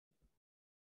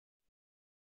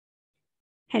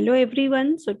Hello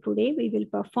everyone. So today we will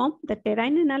perform the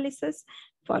terrain analysis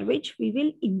for which we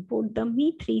will import the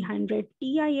Me 300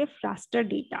 TIF raster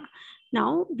data.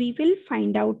 Now we will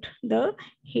find out the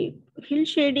hill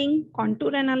shading,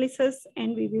 contour analysis,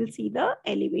 and we will see the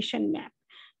elevation map.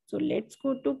 So let's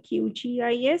go to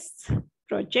QGIS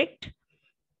project.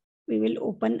 We will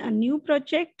open a new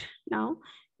project. Now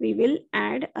we will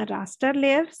add a raster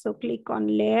layer. So click on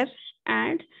layer,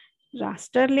 add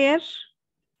raster layer.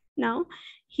 Now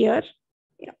here,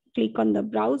 click on the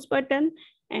browse button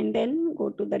and then go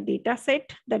to the dataset.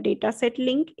 The dataset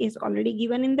link is already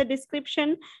given in the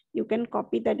description. You can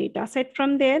copy the dataset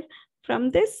from there.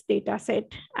 From this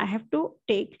dataset, I have to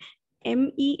take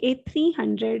MEA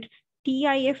 300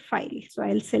 TIF file. So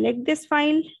I'll select this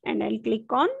file and I'll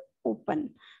click on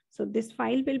open. So this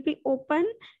file will be open.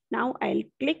 Now I'll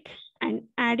click and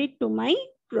add it to my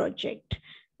project.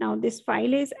 Now this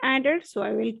file is added, so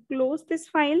I will close this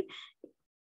file.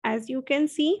 As you can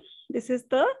see, this is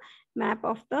the map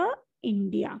of the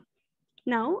India.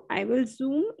 Now I will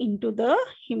zoom into the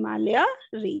Himalaya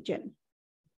region.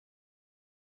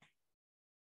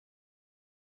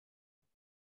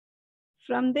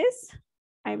 From this,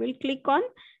 I will click on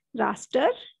raster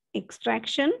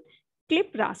extraction,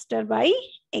 clip raster by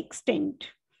extent.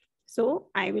 So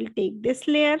I will take this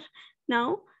layer.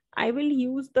 Now I will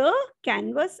use the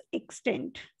canvas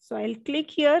extent. So I'll click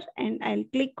here and I'll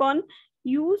click on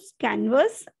use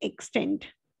canvas extent.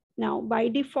 Now by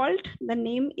default, the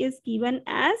name is given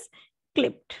as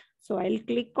clipped. So I'll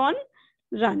click on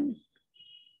run.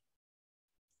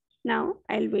 Now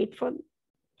I'll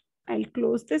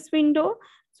close this window.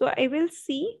 So I will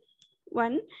see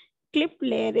one clip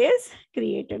layer is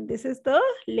created. This is the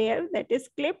layer that is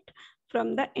clipped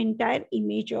from the entire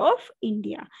image of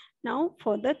India. Now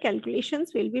further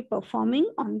calculations will be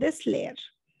performing on this layer.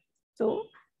 So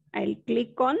I'll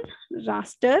click on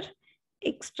raster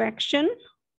extraction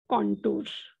contour.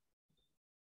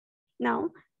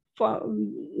 Now for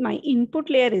my input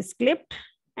layer is clipped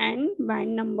and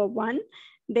band number 1.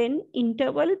 Then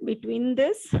interval between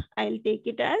this, I'll take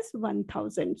it as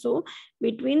 1000. So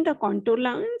between the contour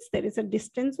lines, there is a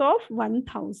distance of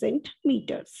 1000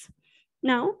 meters.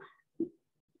 Now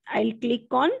I'll click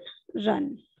on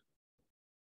run.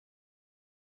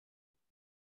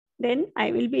 Then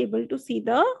I will be able to see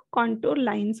the contour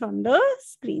lines on the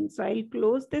screen. So I'll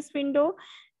close this window.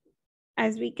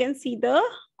 As we can see the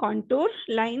contour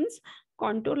lines.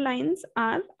 Contour lines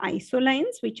are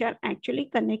isolines which are actually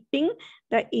connecting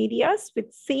the areas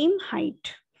with same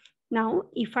height. Now,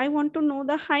 if I want to know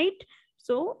the height,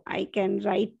 so I can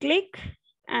right click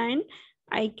and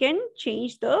I can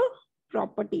change the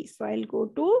properties. So I'll go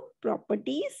to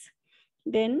properties.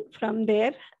 Then from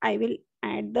there, I will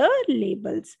add the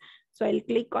labels. So I'll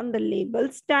click on the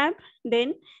labels tab.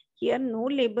 Then here no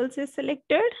labels is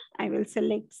selected. I will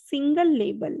select single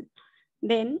label.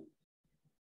 Then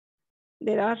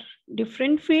there are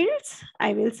different fields.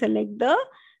 I will select the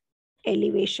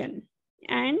elevation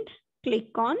and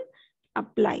click on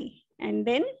apply and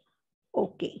then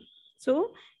OK.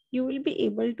 So you will be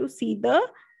able to see the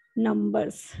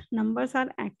numbers. Numbers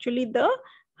are actually the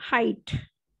height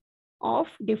of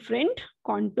different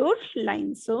contour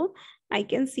lines. So I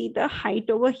can see the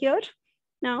height over here.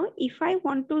 Now, if I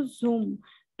want to zoom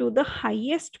to the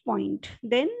highest point,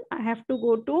 then I have to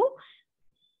go to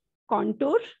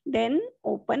contour, then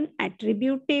open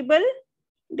attribute table.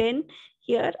 Then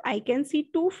here I can see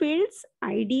two fields,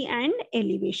 ID and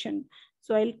elevation.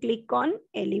 So I'll click on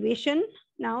elevation.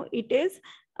 Now it is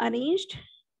arranged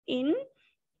in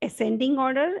ascending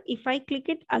order. If I click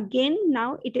it again,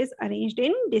 now it is arranged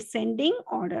in descending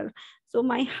order. So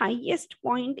my highest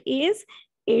point is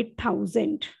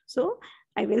 8000. So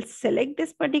I will select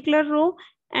this particular row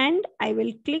and I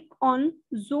will click on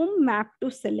zoom map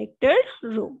to selected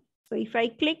row. So if I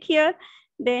click here,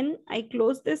 then I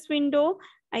close this window,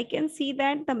 I can see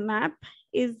that the map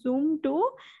is zoomed to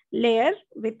layer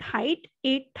with height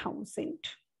 8000.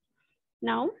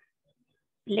 Now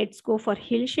let's go for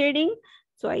hill shading.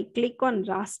 So I click on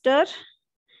raster,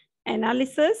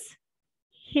 analysis,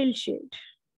 hill shade.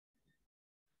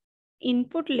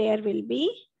 Input layer will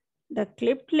be the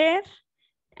clipped layer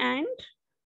and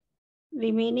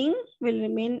remaining will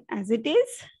remain as it is.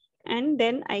 And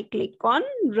then I click on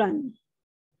run.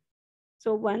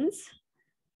 So once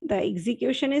the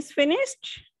execution is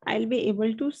finished, I'll be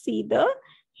able to see the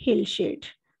hill shade.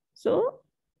 So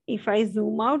if I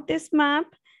zoom out this map,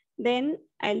 then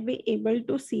I'll be able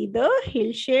to see the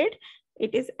hill shade.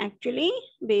 It is actually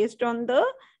based on the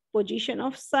position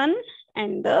of sun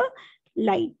and the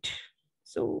light.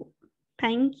 So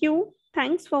thank you.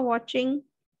 Thanks for watching.